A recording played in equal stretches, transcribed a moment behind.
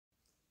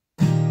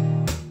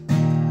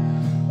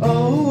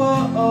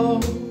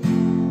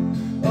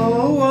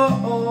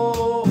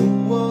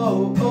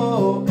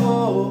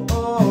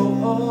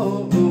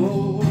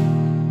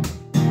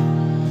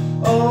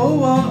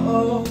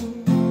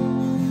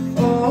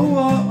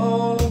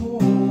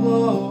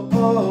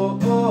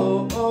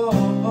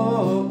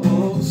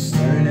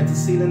Staring at the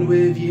ceiling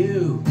with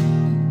you.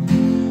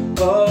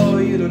 Oh,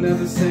 you don't have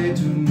to say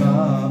too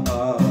much,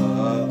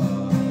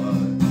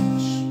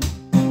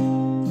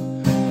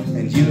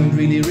 and you don't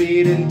really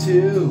read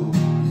into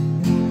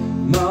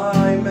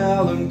my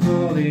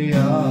melancholy.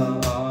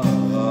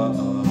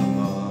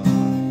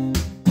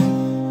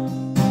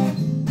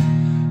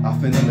 I've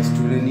been on the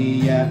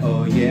scrutiny, yeah,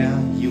 oh yeah.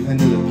 You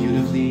handle it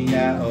beautifully,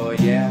 yeah, oh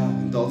yeah.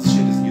 And all this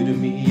shit is new to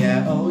me,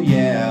 yeah, oh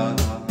yeah.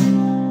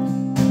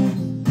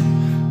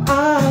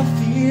 I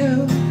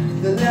feel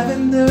the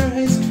lavender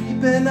haze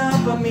creeping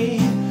up on me,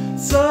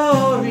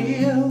 so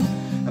real.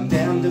 I'm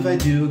damned if I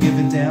do give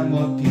a damn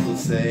what people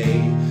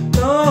say.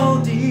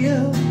 No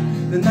deal,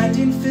 the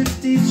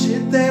 1950s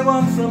shit they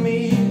want from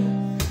me.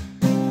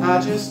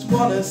 I just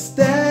wanna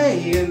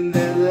stay in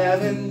that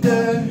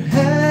lavender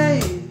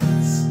haze.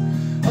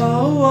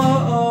 Oh,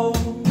 oh,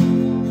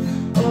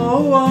 oh,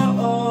 oh,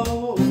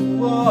 oh,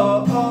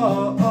 oh,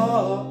 oh,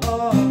 oh,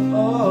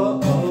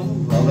 oh,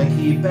 oh. All they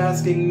keep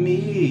asking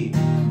me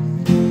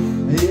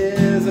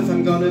is if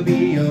I'm gonna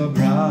be your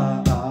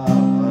bride.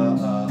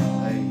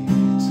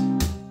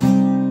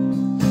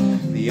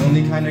 The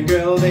only kind of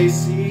girl they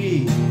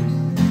see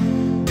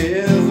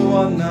is a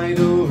one night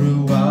or a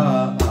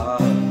wife.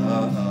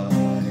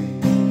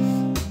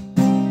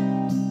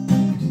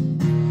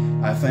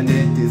 I find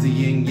it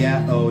dizzying,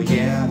 yeah, oh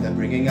yeah. They're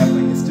bringing up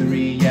my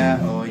history, yeah,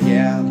 oh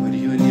yeah. But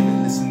you ain't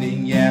even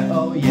listening, yeah,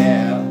 oh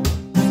yeah.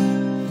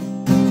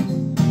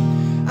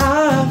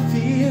 I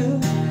feel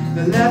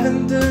the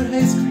lavender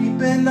haze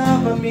creeping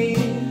up on me,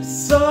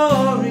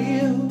 so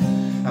real.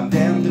 I'm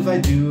damned if I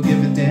do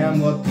give a damn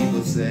what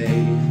people say.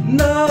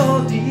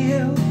 No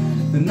deal,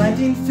 the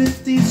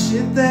 1950s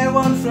shit they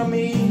want from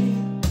me.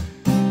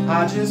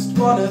 I just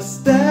wanna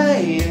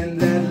stay in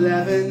that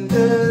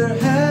lavender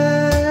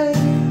haze.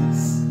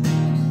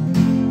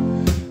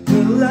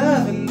 The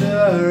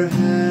lavender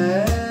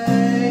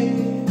haze.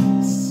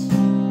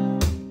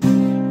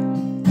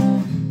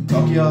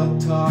 Talk your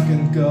talk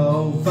and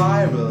go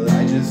viral.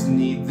 I just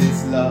need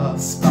this love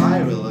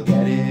spiral.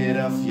 Get it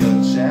off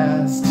your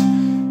chest,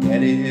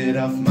 get it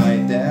off my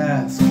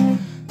desk.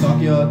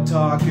 Talk your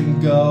talk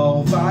and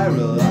go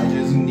viral. I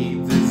just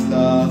need this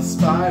love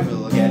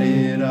spiral. Get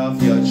it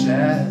off your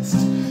chest,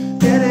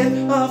 get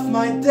it off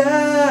my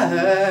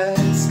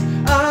desk.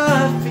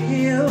 I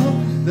feel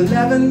the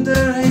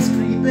lavender haze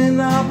creeping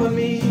up on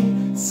me,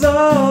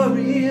 so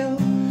real.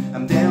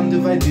 I'm damned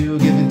if I do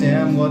give a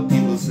damn what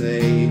people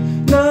say.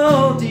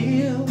 No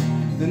deal,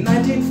 the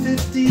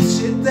 1950s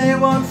shit they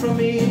want from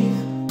me.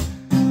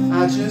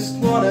 I just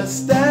wanna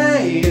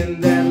stay in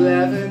that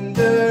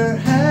lavender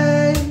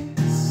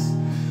haze.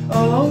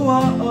 Oh,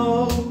 oh,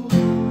 oh.